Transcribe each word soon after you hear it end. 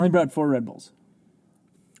I brought 4 Red Bulls.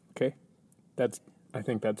 Okay. I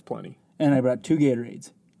think that's plenty. And I brought 2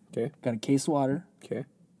 Gatorades. Okay. Got a case of water, Okay.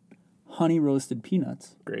 honey roasted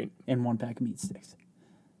peanuts, Great. and 1 pack of meat sticks.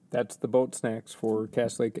 That's the boat snacks for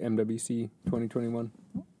Cass Lake MWC 2021.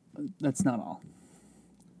 That's not all.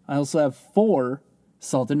 I also have 4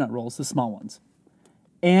 salted nut rolls, the small ones.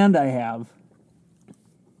 And I have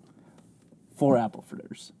 4 apple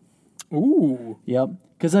fritters. Ooh. Yep.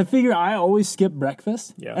 Because I figure I always skip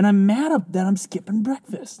breakfast. Yeah. And I'm mad that I'm skipping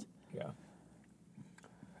breakfast. Yeah.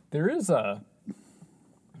 There is well,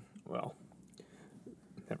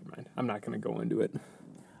 never mind. I'm not going to go into it.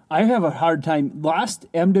 I have a hard time. Last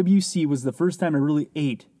MWC was the first time I really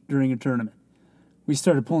ate during a tournament. We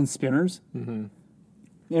started pulling spinners. Mm-hmm.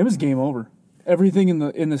 It was game over. Everything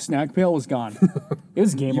in the snack pail was gone. It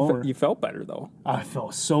was game over. You felt better, though. I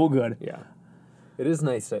felt so good. Yeah. It is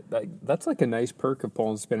nice. That's like a nice perk of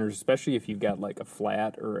pulling spinners, especially if you've got like a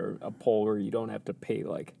flat or a pole where you don't have to pay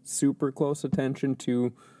like super close attention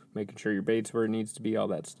to making sure your bait's where it needs to be, all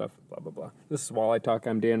that stuff, blah, blah, blah. This is Walleye Talk.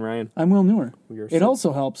 I'm Dan Ryan. I'm Will Newer. We are It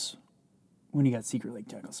also helps when you got Secret Lake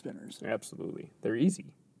tackle spinners. Absolutely. They're easy.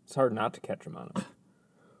 It's hard not to catch them on them.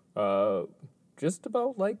 Just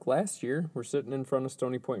about like last year, we're sitting in front of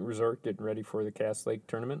Stony Point Resort getting ready for the Cass Lake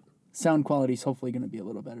tournament. Sound quality's hopefully going to be a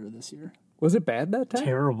little better this year. Was it bad that time?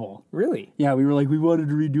 Terrible. Really? Yeah, we were like, we wanted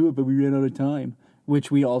to redo it, but we ran out of time. Which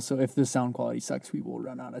we also, if the sound quality sucks, we will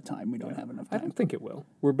run out of time. We don't have enough I time. don't think it will.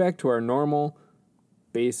 We're back to our normal,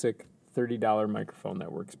 basic $30 microphone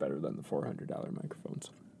that works better than the $400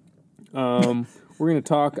 microphones. We're going to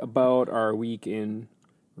talk about our week in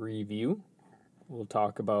review. We'll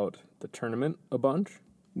talk about the tournament a bunch.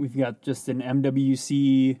 We've got just an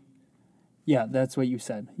MWC. Yeah, that's what you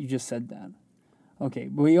said. You just said that. Okay,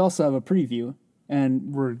 but we also have a preview,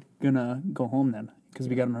 and we're going to go home then because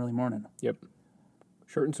we got an early morning. Yep.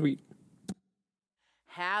 Short and sweet.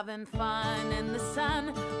 Having fun in the sun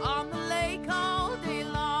on the lake all day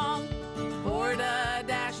long.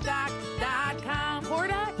 Porta-dock.com.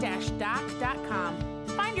 Porta-dock.com.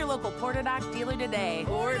 Find your local Porta-Dock dealer today.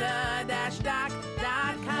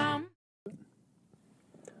 Porta-dock.com.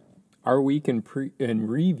 Our week in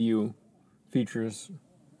review features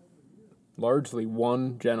largely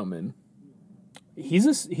one gentleman.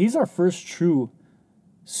 He's our first true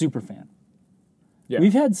super fan. Yeah.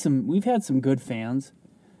 We've had some good fans,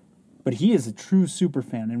 but he is a true super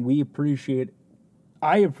fan, and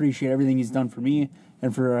I appreciate everything he's done for me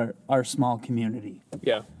and for our small community.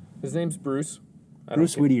 Yeah. His name's Bruce.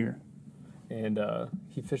 Bruce Whittier. And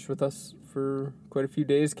he fished with us for quite a few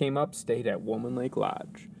days, came up, stayed at Woman Lake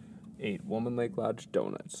Lodge, ate Woman Lake Lodge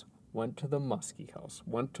donuts, went to the Muskie House,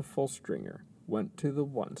 went to Full Stringer, went to the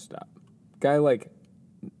One Stop. Guy,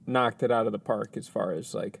 knocked it out of the park as far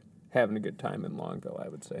as, having a good time in Longville, I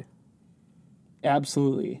would say.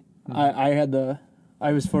 Absolutely. Mm-hmm.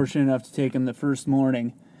 I was fortunate enough to take him the first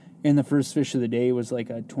morning, and the first fish of the day was like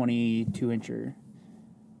a 22-incher.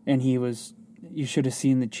 And you should have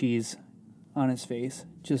seen the cheese on his face,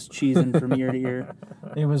 just cheesing from ear to ear.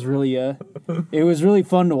 It was really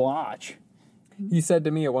fun to watch. He said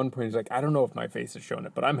to me at one point, he's like, I don't know if my face is showing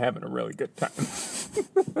it, but I'm having a really good time.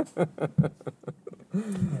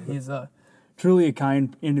 He's truly a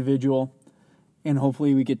kind individual, and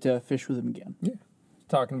hopefully we get to fish with him again. Yeah.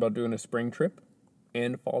 Talking about doing a spring trip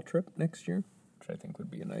and a fall trip next year, which I think would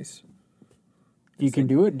be a nice... If you can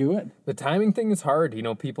do it, do it. The timing thing is hard.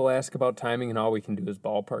 People ask about timing, and all we can do is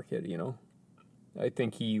ballpark it, I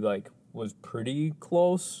think he, was pretty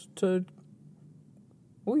close to...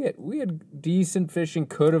 We had decent fishing,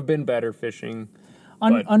 could have been better fishing.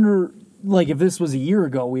 If this was a year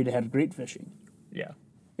ago, we'd had great fishing. Yeah.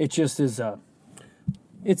 It just is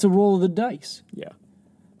it's a roll of the dice. Yeah.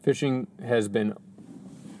 Fishing has been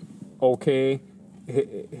okay,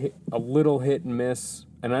 a little hit and miss,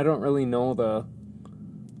 and I don't really know the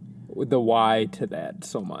why to that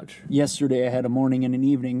so much. Yesterday I had a morning and an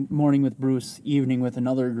evening, morning with Bruce, evening with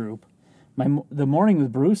another group. The morning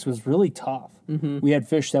with Bruce was really tough. Mm-hmm. We had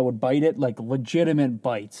fish that would bite it, legitimate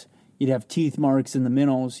bites. You'd have teeth marks in the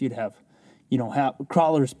minnows. You'd have,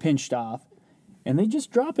 crawlers pinched off, and they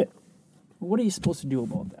just drop it. What are you supposed to do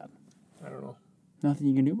about that? I don't know. Nothing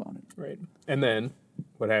you can do about it. Right. And then,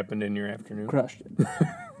 what happened in your afternoon? Crushed it.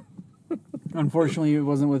 Unfortunately, it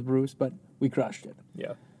wasn't with Bruce, but we crushed it.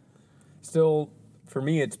 Yeah. Still, for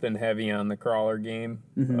me, it's been heavy on the crawler game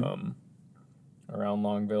around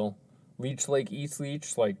Longville. Leech Lake, East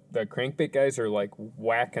Leech, the crankbait guys are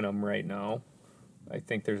whacking them right now. I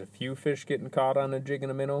think there's a few fish getting caught on a jig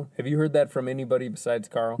and a minnow. Have you heard that from anybody besides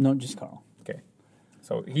Carl? No, just Carl. Okay.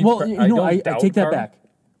 So I take that back.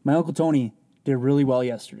 My Uncle Tony Did really well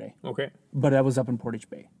yesterday, Okay, but I was up in Portage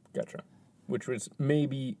Bay. gotcha. Which was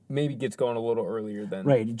maybe gets going a little earlier than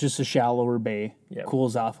Right, just a shallower bay. Yeah.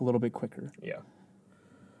 Cools off a little bit quicker. Yeah.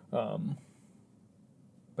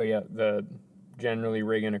 But yeah, the generally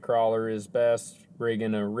rigging a crawler is best.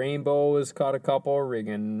 Rigging a rainbow has caught a couple.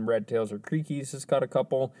 Rigging redtails or creekies has caught a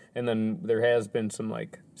couple. And then there has been some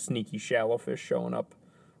like sneaky shallow fish showing up,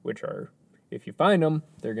 which are, if you find them,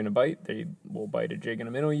 they're gonna bite. They will bite a jig and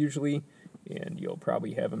a minnow usually, and you'll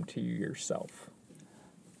probably have them to yourself,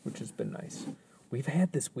 which has been nice. We've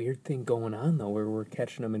had this weird thing going on though, where we're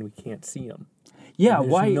catching them and we can't see them. Yeah,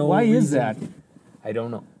 There's why no why is reason. that? I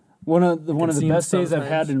don't know. One of the see 'em best days I've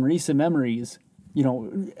had sometimes. in recent memories,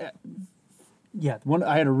 I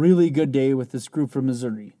had a really good day with this group from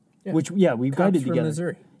Missouri, Yeah. we Cops guided from together.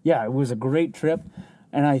 Missouri. Yeah, it was a great trip,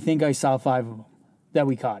 and I think I saw 5 of them that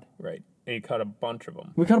we caught. Right. And you caught a bunch of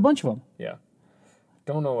them. We caught a bunch of them. Yeah.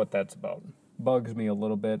 Don't know what that's about. Bugs me a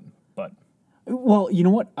little bit, but Well, you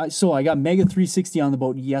know what? I got Mega 360 on the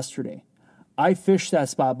boat yesterday. I fished that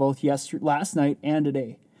spot both last night and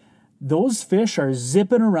today. Those fish are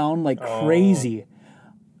zipping around like crazy,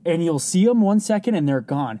 and you'll see them 1 second and they're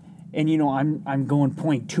gone. And I'm going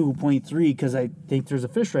 0.2, 0.3 because I think there's a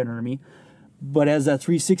fish right under me. But as that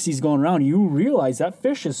 360 is going around, you realize that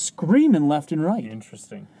fish is screaming left and right.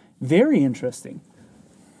 interesting. Very interesting.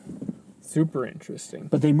 Super interesting.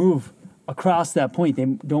 But they move across that point. They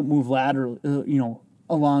don't move lateral,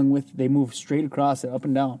 they move straight across it, up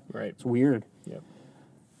and down. Right. It's weird. Yep.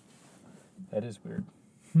 That is weird.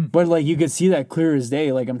 But like you could see that clear as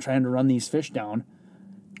day. Like I'm trying to run these fish down.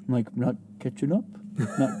 I'm like, not catching up.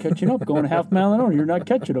 Going a half mile an hour. You're not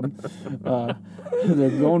catching them. They're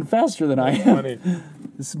going faster than I am. Funny.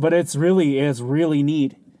 But it's really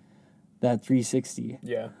neat, that 360.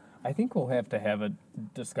 Yeah. I think we'll have to have a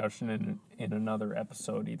discussion in another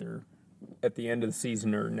episode, either at the end of the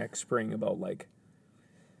season or next spring, about like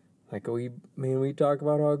we talk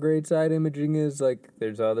about how great side imaging is. Like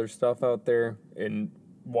there's other stuff out there, and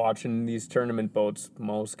watching these tournament boats,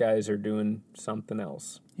 most guys are doing something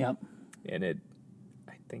else. Yep. And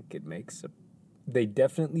I think it makes they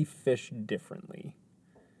definitely fish differently.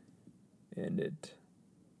 And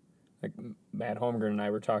like Matt Holmgren and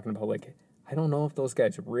I were talking about, like, I don't know if those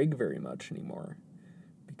guys rig very much anymore,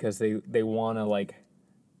 because they want to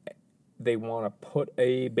put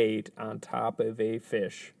a bait on top of a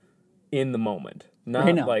fish in the moment.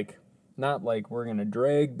 Not like we're going to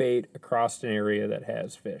drag bait across an area that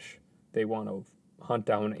has fish. They want to hunt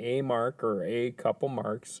down a mark or a couple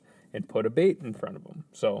marks and put a bait in front of them.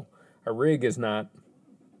 So a rig is not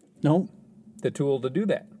No. the tool to do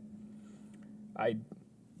that. I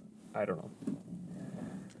don't know.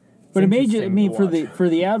 But interesting to for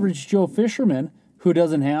the average Joe fisherman who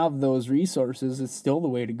doesn't have those resources, it's still the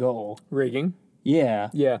way to go. Rigging. Yeah.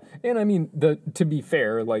 Yeah. And I mean, to be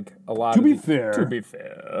fair, like a lot To of be the- fair. To be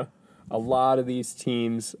fair. A lot of these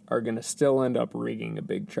teams are going to still end up rigging a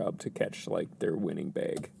big chub to catch like their winning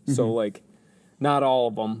bag. So like not all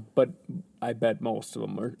of them, but I bet most of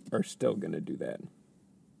them are still going to do that.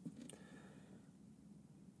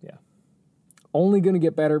 Yeah. Only going to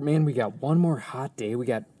get better. Man, we got one more hot day. We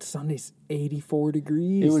got Sunday's 84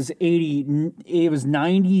 degrees. It was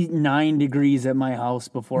 99 degrees at my house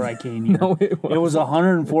before I came here. No, it It was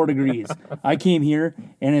 104 degrees. I came here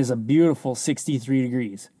and it's a beautiful 63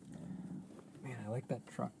 degrees. Man, I like that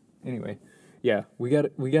truck. Anyway, yeah, we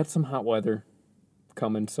got some hot weather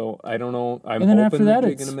coming, so I don't know. I'm And then after hoping the that,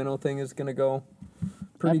 jig it's- and a minnow thing is going to go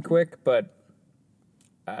pretty quick, but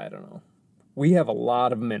I don't know. We have a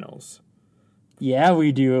lot of minnows, Yeah,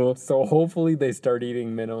 we do. so hopefully they start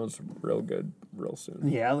eating minnows real good real soon.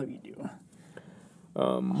 Yeah, we do.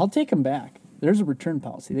 I'll take them back. There's a return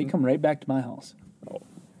policy. They come right back to my house. Oh,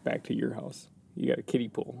 back to your house. You got a kiddie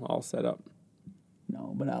pool all set up.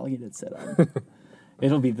 No, but I'll get it set up.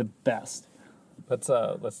 It'll be the best.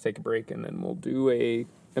 Let's take a break and then we'll do a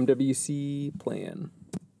MWC plan.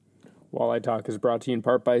 Walleye Talk is brought to you in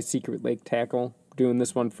part by Secret Lake Tackle. Doing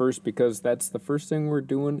this one first because that's the first thing we're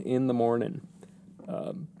doing in the morning.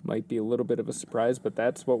 Might be a little bit of a surprise, but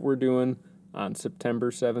that's what we're doing on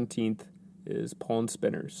September 17th is pulling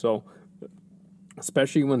spinners. So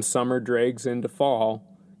especially when summer drags into fall,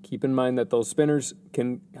 keep in mind that those spinners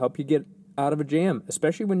can help you get out of a jam,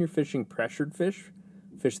 especially when you're fishing pressured fish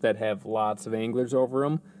that have lots of anglers over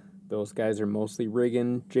them. Those guys are mostly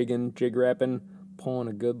rigging, jigging, jig wrapping. Pulling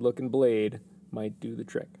a good-looking blade might do the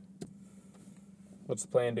trick. What's the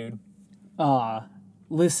plan, dude?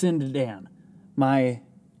 Listen to Dan. My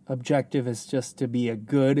objective is just to be a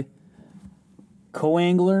good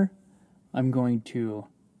co-angler. I'm going to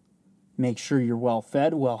make sure you're well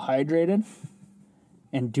fed, well hydrated,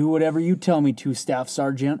 and do whatever you tell me to, Staff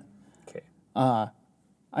Sergeant.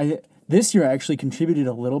 Okay. This year I actually contributed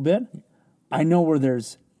a little bit. I know where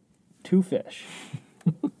there's 2 fish.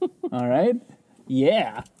 All right?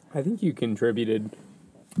 Yeah. I think you contributed.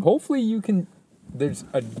 Hopefully you can. There's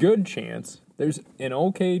a good chance. There's an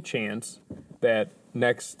okay chance that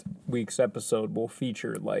next week's episode will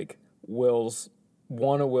feature like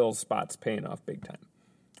one of Will's spots paying off big time.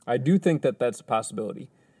 I do think that that's a possibility.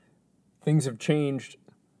 Things have changed.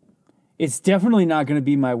 It's definitely not going to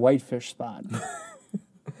be my whitefish spot.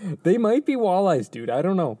 They might be walleyes, dude. I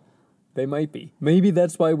don't know. They might be. Maybe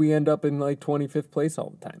that's why we end up in like 25th place all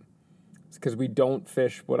the time. It's because we don't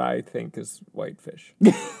fish what I think is whitefish.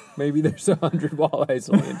 Maybe there's 100 walleyes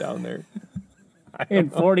laying down there. In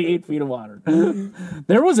 48 feet of water.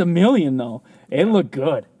 There was 1 million, though. It looked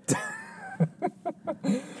good.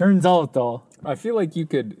 Turns out, though. I feel like you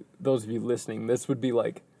could, those of you listening, this would be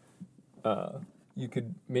like, you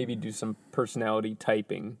could maybe do some personality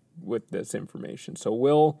typing with this information. So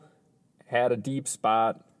Will had a deep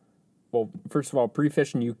spot. Well, first of all,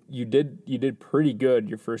 pre-fishing, you did pretty good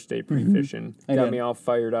your first day pre-fishing. Got me all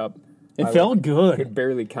fired up. It felt good. I could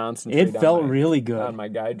barely concentrate. It felt really good on my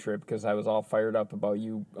guide trip because I was all fired up about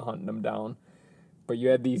you hunting them down. But you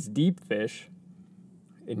had these deep fish,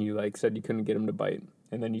 and you like said you couldn't get them to bite.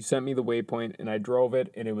 And then you sent me the waypoint, and I drove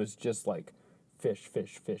it, and it was just like fish,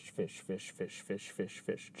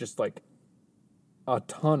 just like a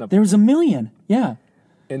ton of. There was 1 million, yeah.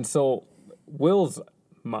 And so Will's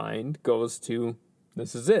mind goes to,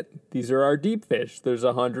 this is it. These are our deep fish. There's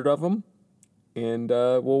 100 of them, and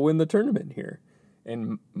we'll win the tournament here.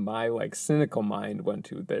 And my like cynical mind went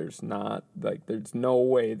to, there's no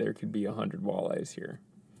way there could be 100 walleyes here.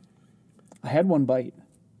 I had 1 bite.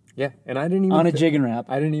 Yeah, and I didn't even on a jigging Rap.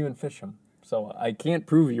 I didn't even fish them, so I can't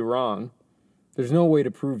prove you wrong. There's no way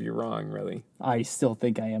to prove you wrong, really. I still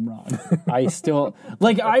think I am wrong. I still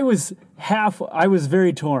I was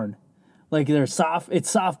very torn. Like it's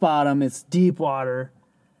soft bottom, it's deep water,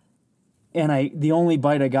 and the only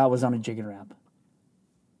bite I got was on a jigging Rap.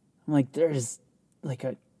 I'm like, there's like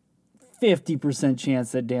a 50%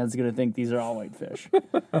 chance that Dan's gonna think these are all whitefish.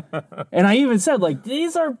 And I even said, like,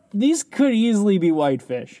 these could easily be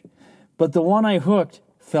whitefish. But the one I hooked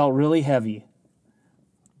felt really heavy.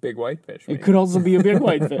 Big whitefish. Maybe. It could also be a big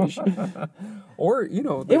whitefish. Or,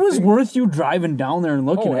 it was worth you driving down there and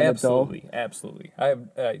looking at it, though. Absolutely. I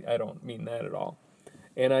don't mean that at all.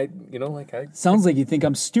 And sounds like you think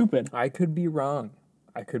I'm stupid. I could be wrong.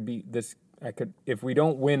 If we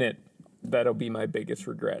don't win it, that'll be my biggest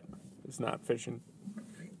regret. It's not fishing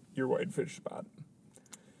your whitefish spot.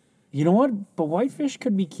 You know what? But whitefish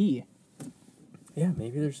could be key. Yeah,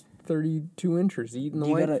 maybe there's 32 inchers eating the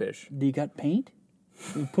whitefish. Do you got paint?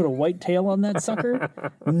 You put a white tail on that sucker?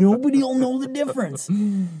 Nobody will know the difference.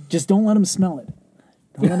 Just don't let them smell it.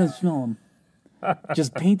 Don't let them smell them.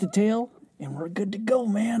 Just paint the tail, and we're good to go,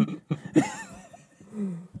 man.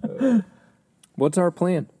 What's our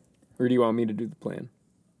plan? Or do you want me to do the plan?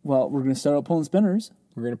 Well, we're going to start out pulling spinners.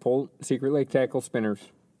 We're going to pull Secret Lake Tackle spinners.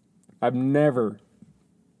 I've never,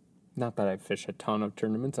 not that I fish a ton of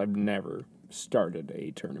tournaments, I've never started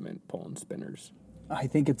a tournament pulling spinners. I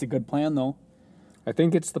think it's a good plan, though. I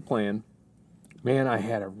think it's the plan. Man, I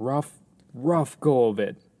had a rough go of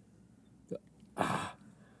it.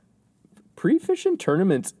 Pre-fishing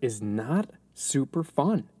tournaments is not super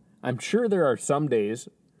fun. I'm sure there are some days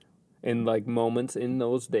and like moments in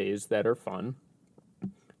those days that are fun.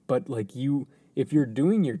 But like if you're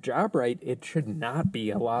doing your job right, it should not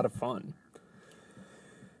be a lot of fun.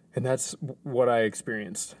 And that's what I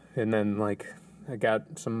experienced. And then like I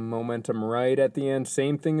got some momentum right at the end.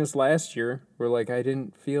 Same thing as last year, where like I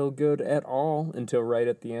didn't feel good at all until right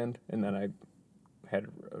at the end. And then I had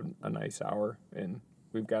a nice hour, and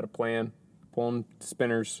we've got a plan, pulling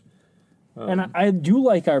spinners. And I do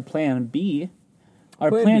like our plan B. Our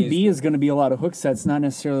plan B is going to be a lot of hook sets, not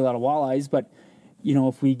necessarily a lot of walleyes, but you know,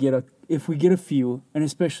 if we get a few, and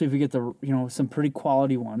especially if we get some pretty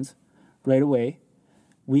quality ones right away,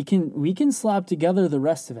 we can slap together the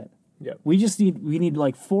rest of it. Yep. We need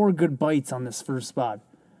like 4 good bites on this first spot.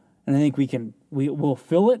 And I think we'll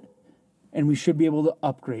fill it, and we should be able to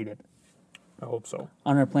upgrade it. I hope so.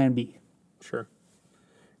 On our plan B. Sure.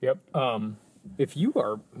 Yep. If you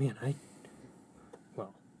are,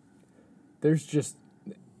 there's just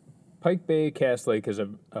Pike Bay Cass Lake is a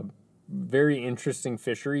very interesting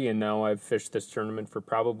fishery, and now I've fished this tournament for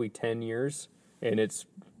probably 10 years, and it's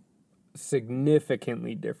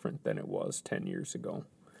significantly different than it was 10 years ago.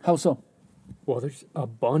 How so? Well, there's a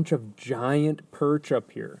bunch of giant perch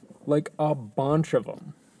up here, like a bunch of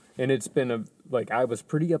them. And it's been I was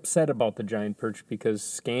pretty upset about the giant perch because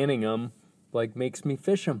scanning them, makes me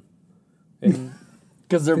fish them. And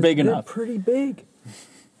Because they're big enough. They're pretty big.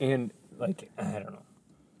 And, I don't know.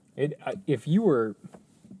 If you were...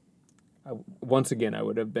 once again, I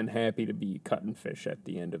would have been happy to be cutting fish at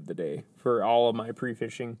the end of the day for all of my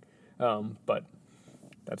pre-fishing. But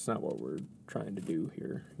that's not what we're trying to do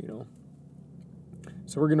here,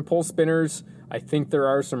 So we're going to pull spinners. I think there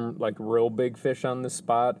are some, real big fish on this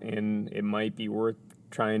spot, and it might be worth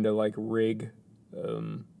trying to, rig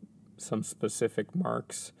some specific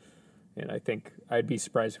marks. And I think I'd be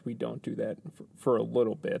surprised if we don't do that for a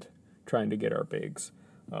little bit, trying to get our bigs.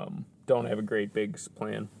 Don't have a great bigs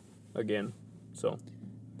plan again, so.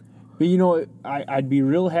 But, I'd be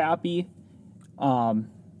real happy,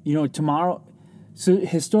 tomorrow... So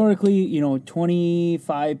historically,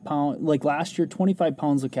 25 pounds, last year, 25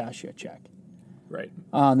 pounds of cassia check. Right.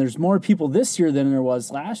 There's more people this year than there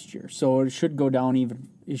was last year, so it should go down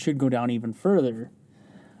even further.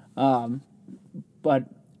 But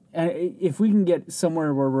if we can get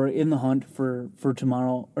somewhere where we're in the hunt for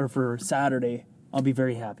tomorrow or for Saturday, I'll be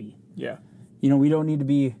very happy. Yeah. We don't need to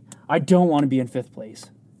be. I don't want to be in 5th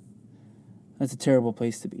place. That's a terrible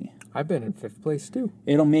place to be. I've been in 5th place too.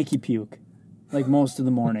 It'll make you puke. Most of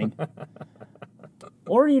the morning.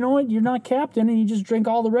 Or, you know what? You're not captain and you just drink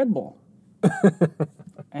all the Red Bull.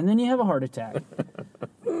 And then you have a heart attack.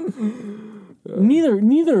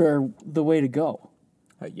 Neither are the way to go.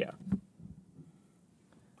 Yeah.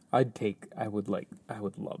 I would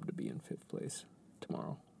love to be in 5th place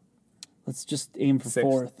tomorrow. Let's just aim for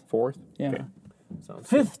 6th. 4th? Yeah. Okay. Sounds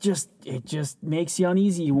 5th just makes you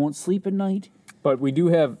uneasy. You won't sleep at night. But we do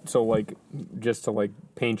have, just to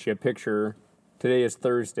paint you a picture, today is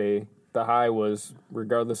Thursday. The high was,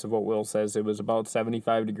 regardless of what Will says, it was about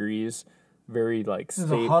 75 degrees. Very, It was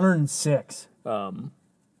 106. And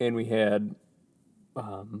we had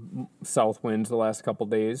south winds the last couple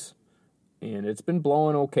days. And it's been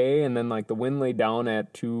blowing okay. And then, the wind laid down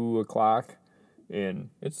at 2 o'clock. And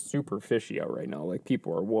it's super fishy out right now.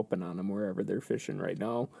 People are whooping on them wherever they're fishing right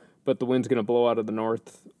now. But the wind's going to blow out of the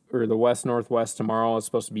north or the west-northwest tomorrow. It's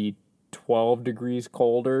supposed to be 12 degrees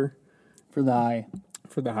colder. For the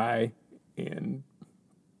high. And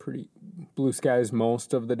pretty blue skies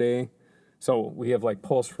most of the day. So we have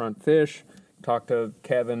post front fish. Talked to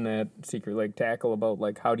Kevin at Secret Lake Tackle about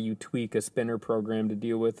how do you tweak a spinner program to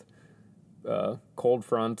deal with cold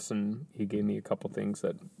fronts, and he gave me a couple things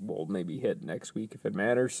that we'll maybe hit next week if it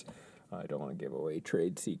matters. I don't want to give away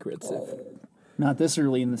trade secrets. Not this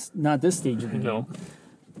early not this stage of the game. No.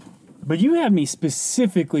 But you had me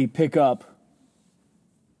specifically pick up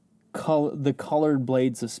the colored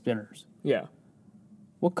blades of spinners. Yeah.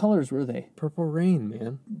 What colors were they? Purple Rain,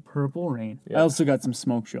 man. Purple Rain. Yeah. I also got some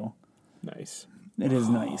Smoke Show. Nice. It is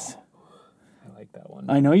nice. I like that one.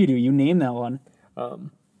 I know you do. You named that one.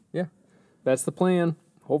 Yeah. That's the plan.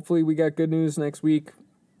 Hopefully we got good news next week.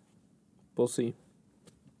 We'll see.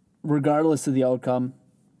 Regardless of the outcome,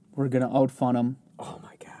 we're going to outfun them. Oh,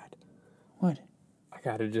 my God. What? I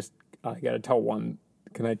gotta tell one.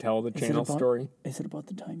 Can I tell the channel story? Is it about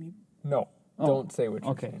the time you... No. Don't say what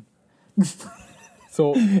you're okay. saying.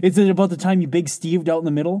 So... Is it about the time you big Steved out in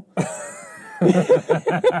the middle?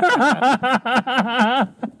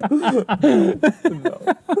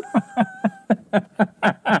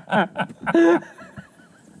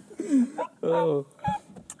 Oh.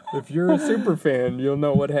 If you're a super fan, you'll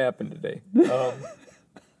know what happened today.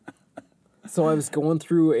 So I was going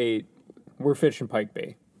through we're fishing Pike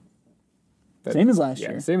Bay. Same as last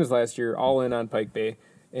year. Same as last year, all in on Pike Bay.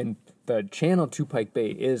 And the channel to Pike Bay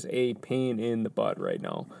is a pain in the butt right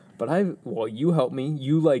now. But you helped me.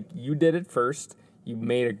 You did it first. You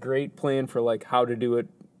made a great plan for how to do it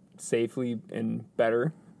safely and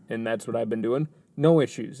better. And that's what I've been doing. No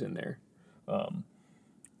issues in there.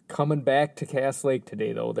 Coming back to Cass Lake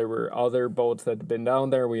today, though, there were other boats that had been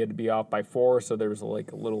down there. We had to be off by 4, so there was a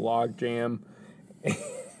little log jam.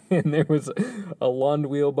 And there was a Lund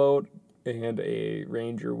wheelboat and a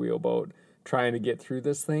Ranger wheelboat trying to get through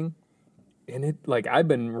this thing. And I've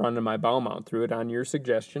been running my bow mount through it on your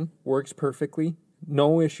suggestion. Works perfectly.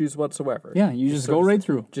 No issues whatsoever. Yeah, you just go right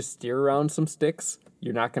through. Just steer around some sticks.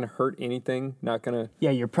 You're not going to hurt anything. Not going to...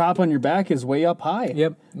 Yeah, your prop on your back is way up high.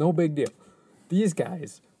 Yep, no big deal. These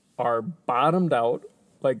guys are bottomed out,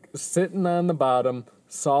 sitting on the bottom,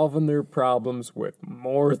 solving their problems with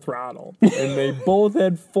more throttle. And they both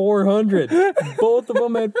had 400. Both of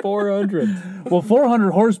them had 400. Well,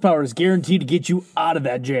 400 horsepower is guaranteed to get you out of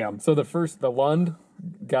that jam. So the Lund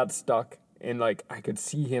got stuck, and I could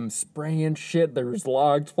see him spraying shit. There was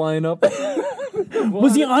logs flying up.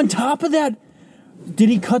 Was he on top of that? Did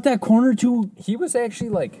he cut that corner too? He was actually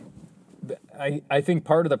like, I think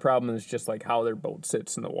part of the problem is just like how their boat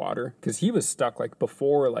sits in the water, because he was stuck like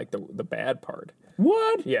before like the bad part.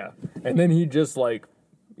 What? Yeah, and then he just like,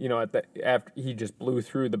 after he just blew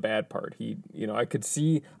through the bad part. I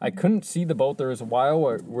couldn't see the boat. There was a while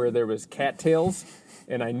where there was cattails,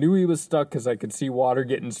 and I knew he was stuck because I could see water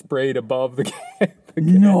getting sprayed above the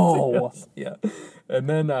No. Yeah, and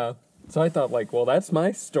then so I thought like, well, that's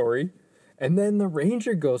my story. And then the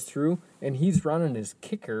ranger goes through, and he's running his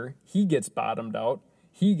kicker. He gets bottomed out.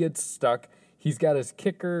 He gets stuck. He's got his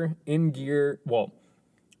kicker in gear. Well,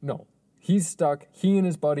 no. He's stuck. He and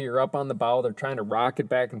his buddy are up on the bow. They're trying to rock it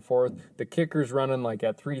back and forth. The kicker's running like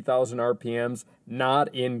at 3,000 RPMs.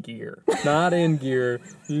 Not in gear. Not in gear.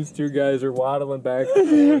 These two guys are waddling back and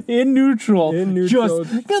forth. In neutral. Just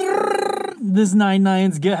this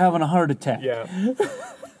 9.9's having a heart attack. Yeah.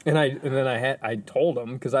 And I told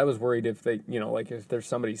him, because I was worried if they, like if there's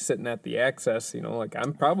somebody sitting at the access, like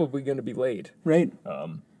I'm probably going to be late. Right.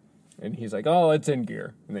 And he's like, oh, it's in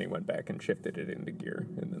gear. And then he went back and shifted it into gear.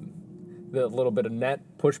 And then the little bit of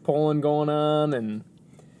net push-pulling going on, and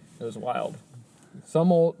it was wild.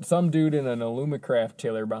 Some dude in an Alumacraft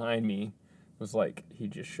tiller behind me was like, he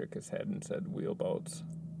just shook his head and said wheelboats.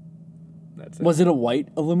 That's it. Was it a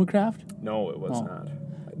white Alumacraft? No, it was not.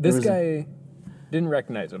 This guy... Didn't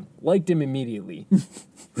recognize him. Liked him immediately. You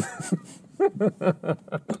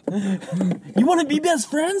want to be best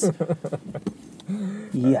friends?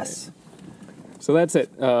 Yes. Right. So that's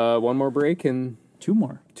it. One more break and... Two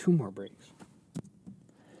more breaks.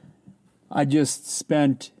 I just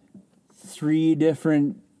spent 3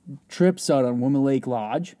 different trips out on Woman Lake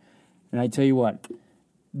Lodge. And I tell you what,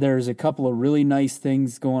 there's a couple of really nice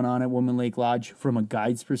things going on at Woman Lake Lodge from a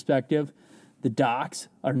guide's perspective. The docks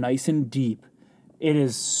are nice and deep. It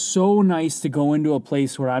is so nice to go into a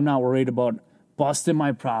place where I'm not worried about busting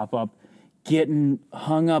my prop up, getting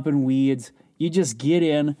hung up in weeds. You just get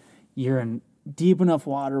in, you're in deep enough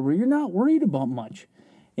water where you're not worried about much.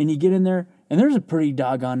 And you get in there, and there's a pretty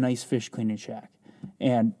doggone nice fish cleaning shack.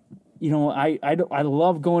 And, I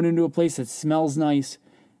love going into a place that smells nice.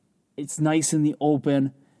 It's nice in the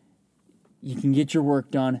open. You can get your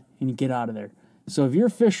work done, and you get out of there. So if you're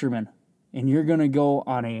a fisherman, and you're going to go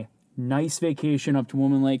on a nice vacation up to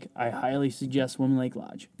Woman Lake, I highly suggest Woman Lake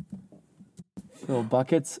Lodge. Fill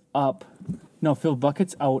buckets out,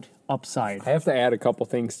 upside. I have to add a couple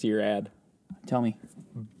things to your ad. Tell me.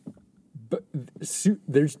 But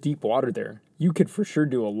there's deep water there. You could for sure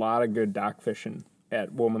do a lot of good dock fishing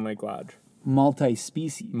at Woman Lake Lodge.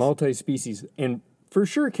 Multi-species. And for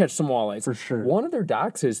sure catch some walleyes. For sure. One of their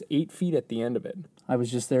docks is 8 feet at the end of it. I was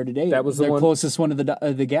just there today. That was their the closest one to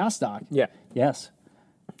the gas dock. Yeah. Yes.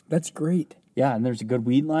 That's great. Yeah, and there's a good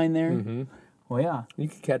weed line there. Mm-hmm. Well, yeah. You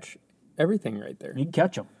could catch everything right there. You can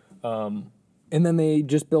catch them. And then they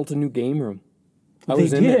just built a new game room. They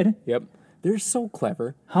did? There. Yep. They're so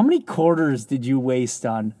clever. How many quarters did you waste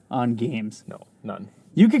on games? No, none.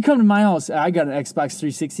 You could come to my house. I got an Xbox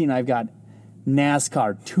 360 and I've got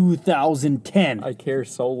NASCAR 2010. I care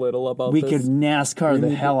so little about we this. We could NASCAR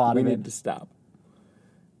the hell out of it. We need to stop.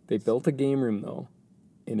 They built a game room, though,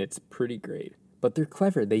 and it's pretty great. But they're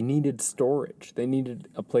clever. They needed storage. They needed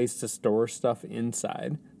a place to store stuff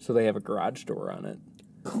inside, so they have a garage door on it.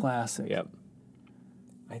 Classic. Yep.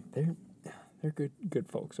 They're good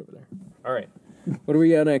folks over there. All right. What do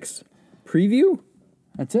we got next? Preview?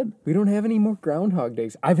 That's it. We don't have any more Groundhog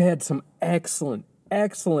Days. I've had some excellent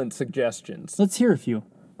suggestions. Let's hear a few.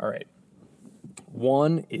 All right.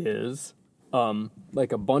 One is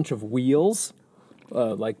like a bunch of wheels,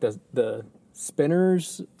 like the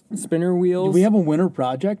spinner wheels. Do we have a winter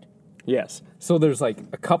project? Yes. So there's like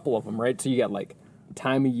a couple of them, right? So you got like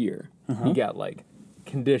time of year. You got like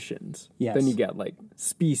conditions. Yes. Then you got like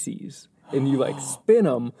species. And you like spin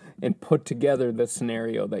them and put together the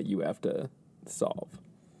scenario that you have to solve.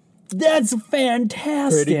 That's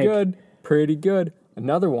fantastic. Pretty good.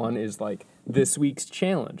 Another one is like this week's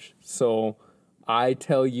challenge. So I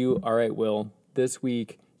tell you, all right, Will, this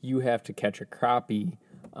week you have to catch a crappie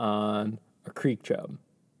on a creek chub.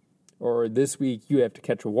 Or this week you have to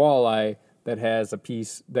catch a walleye that has a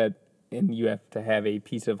piece that, and you have to have a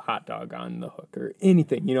piece of hot dog on the hook or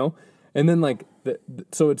anything, And then like,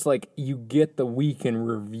 so it's like you get the week in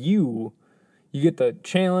review, you get the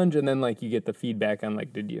challenge, and then like you get the feedback on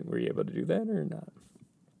like, were you able to do that or not?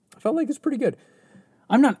 I felt like it's pretty good.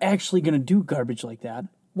 I'm not actually going to do garbage like that.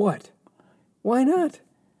 What? Why not?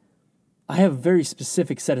 I have a very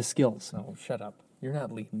specific set of skills. Oh, shut up. You're not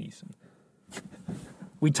Liam Neeson.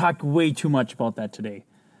 We talked way too much about that today.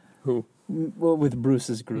 Who? Well, with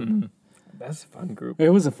Bruce's group. Mm-hmm. That's a fun group. It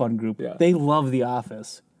was a fun group. Yeah. They love The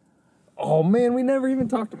Office. Oh man, we never even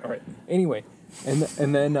talked about it. Anyway, and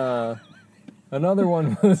then another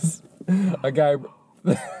one was a guy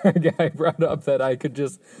brought up that I could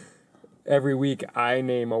just every week I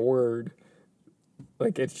name a word.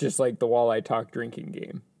 Like it's just like the Walleye Talk drinking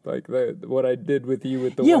game. Like what I did with you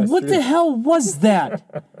with the Yeah, Western. what the hell was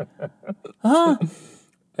that? Huh?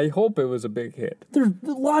 I hope it was a big hit. There's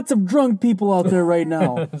lots of drunk people out there right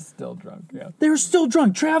now. Still drunk, yeah. They're still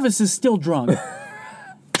drunk. Travis is still drunk.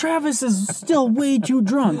 Travis is still way too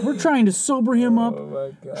drunk. We're trying to sober him up, Oh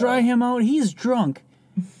my god. dry him out. He's drunk.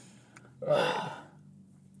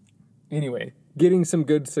 Anyway, getting some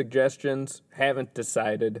good suggestions. Haven't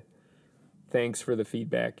decided. Thanks for the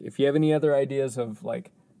feedback. If you have any other ideas of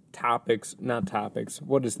like topics, not topics,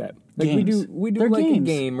 what is that? Like Games. we do They're like games. a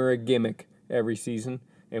game or a gimmick every season,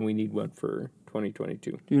 and we need one for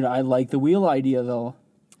 2022. Dude, I like the wheel idea, though.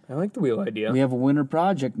 I like the wheel idea. We have a winter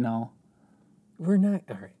project now. We're not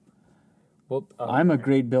all right. Well, I'm a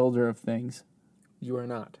great builder of things. you are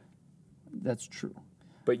not, That's true.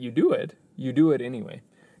 but you do it. You do it anyway.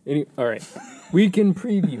 All right, we can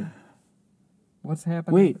preview. What's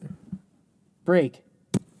happening? Wait. Break.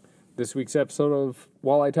 This week's episode of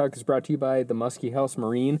Walleye Talk is brought to you by the Muskie House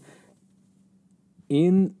Marine.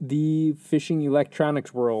 In the fishing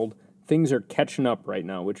electronics world, things are catching up right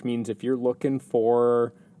now, which means if you're looking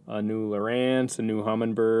for a new Lowrance, a new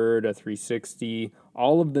Humminbird, a 360,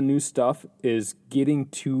 all of the new stuff is getting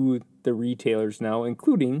to the retailers now,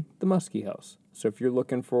 including the Muskie House. So if you're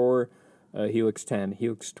looking for a Helix 10,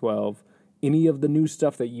 Helix 12, any of the new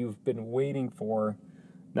stuff that you've been waiting for,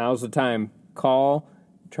 now's the time. Call,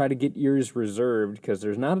 try to get yours reserved because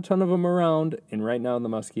there's not a ton of them around, and right now the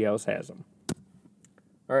Muskie House has them.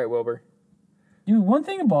 All right, Wilbur. Dude, one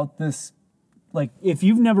thing about this, like, if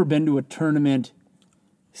you've never been to a tournament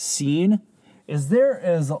scene, is there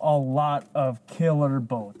is a lot of killer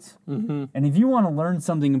boats. Mm-hmm. And if you want to learn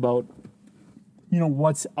something about,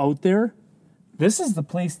 what's out there, this is the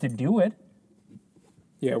place to do it.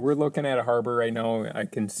 Yeah, we're looking at a harbor right now. I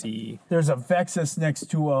can see. There's a Vexus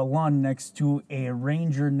next to a Lund, next to a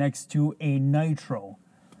Ranger, next to a Nitro.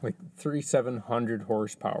 Like 3,700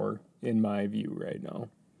 horsepower in my view right now.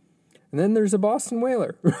 And then there's a Boston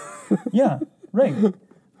Whaler. Yeah, right.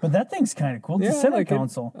 But that thing's kind of cool. It's Yeah, a I Senate like it.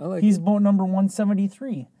 Council. I like He's it. boat number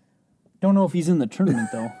 173. Don't know if he's in the tournament,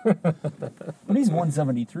 though. But he's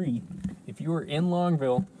 173. If you were in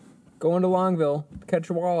Longville, going to Longville,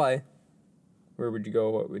 catch a walleye, where would you go?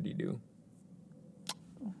 What would you do?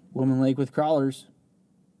 Woman Lake with crawlers.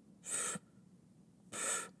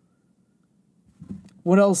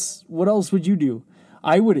 What else would you do?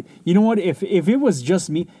 I would, you know what, if it was just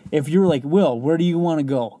me, if you were like, Will, where do you want to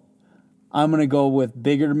go? I'm going to go with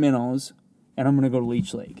bigger minnows, and I'm going to go to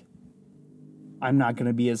Leech Lake. I'm not going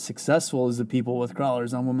to be as successful as the people with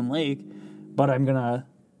crawlers on Woman Lake, but I'm going to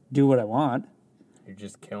do what I want. You're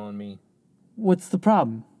just killing me. What's the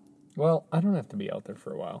problem? Well, I don't have to be out there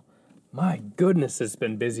for a while. My goodness, it's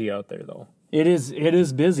been busy out there, though. It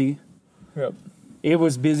is busy. Yep. It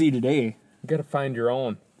was busy today. You got to find your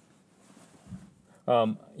own.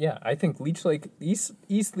 Yeah, I think Leech Lake, East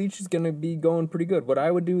Leech is going to be going pretty good. What I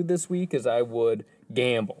would do this week is I would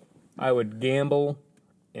gamble. I would gamble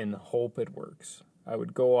and hope it works. I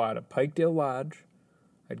would go out of Pikedale Lodge.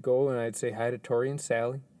 I'd go and I'd say hi to Tori and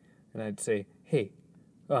Sally. And I'd say, hey,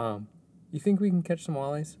 you think we can catch some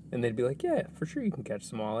walleyes? And they'd be like, yeah, for sure you can catch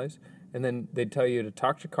some walleyes. And then they'd tell you to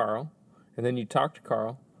talk to Carl. And then you talk to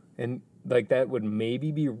Carl. And like that would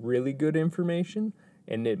maybe be really good information.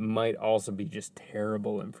 And it might also be just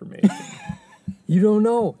terrible information. You don't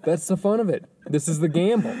know. That's the fun of it. This is the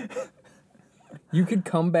gamble. You could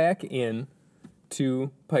come back in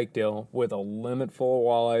to Pikedale with a limit full of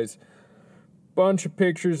walleyes, bunch of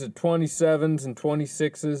pictures of 27s and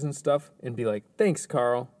 26s and stuff, and be like, thanks,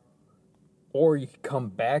 Carl. Or you could come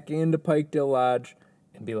back into Pikedale Lodge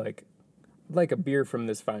and be like, I'd like a beer from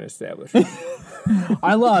this fine establishment.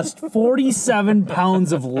 I lost 47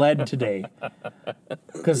 pounds of lead today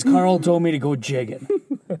because Carl told me to go jigging.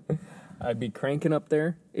 I'd be cranking up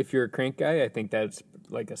there. If you're a crank guy, I think that's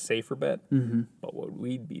like a safer bet. Mm-hmm. But what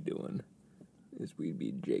we'd be doing is we'd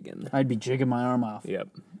be jigging. I'd be jigging my arm off. Yep.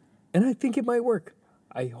 And I think it might work.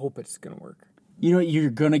 I hope it's going to work. You know, you're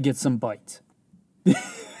going to get some bites.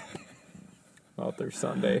 Out there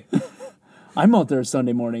Sunday. I'm out there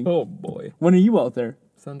Sunday morning. Oh, boy. When are you out there?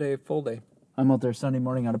 Sunday, full day. I'm out there Sunday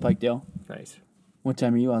morning out of Pikedale. Nice. What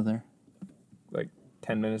time are you out there? Like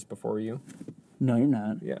 10 minutes before you? No, you're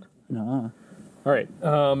not. Yeah. No. All right.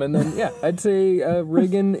 And then, yeah, I'd say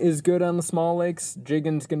rigging is good on the small lakes.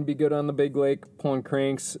 Jigging's going to be good on the big lake. Pulling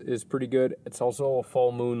cranks is pretty good. It's also a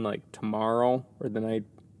full moon like tomorrow or the night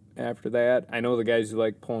after that. I know the guys who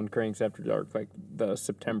like pulling cranks after dark, like the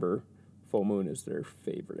September full moon is their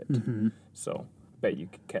favorite. So bet you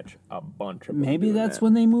could catch a bunch of them. Maybe doing that's that.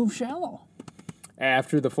 when they move shallow.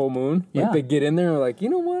 After the full moon, like Yeah. they get in there and are like, you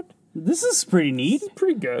know what? This is pretty neat. This is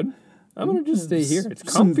pretty good. I'm going to just stay here.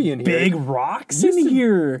 It's Some comfy in here. big rocks Used in to-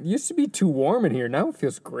 here. It used to be too warm in here. Now it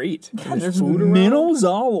feels great. And God, there's food around. minnows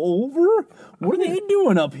all over. What are they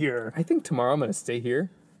doing up here? I think tomorrow I'm going to stay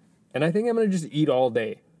here. And I think I'm going to just eat all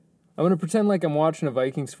day. I'm going to pretend like I'm watching a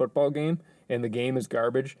Vikings football game and the game is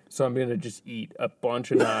garbage. So I'm going to just eat a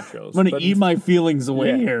bunch of nachos. I'm gonna eat my feelings away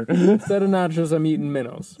Yeah. here. Instead of nachos, I'm eating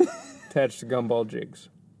minnows attached to gumball jigs.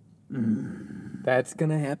 That's going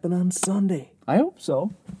to happen on Sunday. I hope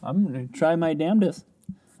so. I'm gonna try my damnedest.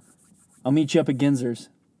 I'll meet you up at Ginzer's.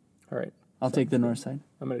 All right. I'll take the north side.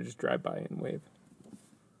 I'm going to just drive by and wave.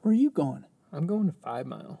 Where are you going? I'm going to 5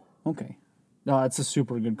 Mile. Okay. No, that's a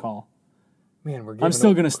super good call. Man, we're I'm giving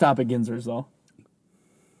still up- gonna stop at Ginzer's though.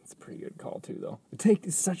 It's a pretty good call, too, though.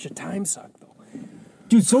 It's such a time suck, though.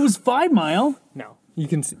 Dude, so is 5 Mile. No.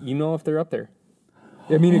 You know if they're up there.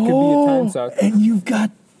 I mean, it could be a time suck. And you've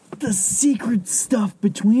got the secret stuff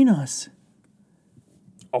between us.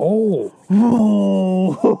 Oh.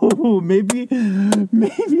 Oh, maybe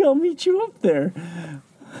I'll meet you up there.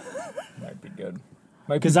 Might be good.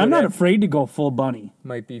 Might be Because good I'm not af- afraid to go full bunny.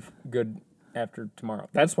 Might be good after tomorrow.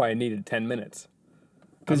 That's why I needed 10 minutes.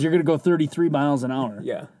 Because you're gonna go 33 miles an hour.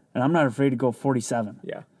 Yeah. And I'm not afraid to go 47.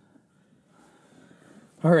 Yeah.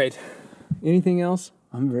 All right. Anything else?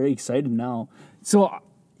 I'm very excited now. So,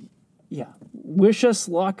 yeah, wish us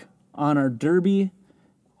luck on our derby.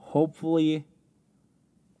 Hopefully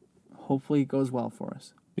it goes well for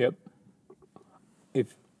us. Yep.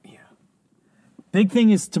 Big thing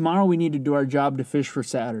is tomorrow we need to do our job to fish for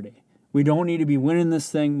Saturday. We don't need to be winning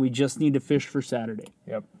this thing. We just need to fish for Saturday.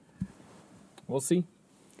 Yep. We'll see.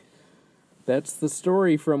 That's the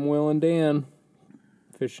story from Will and Dan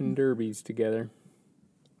fishing derbies together.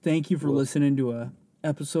 Thank you for listening to a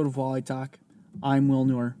episode of Walleye Talk. I'm Will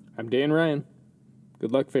Noor. I'm Dan Ryan.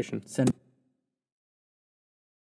 Good luck fishing. Send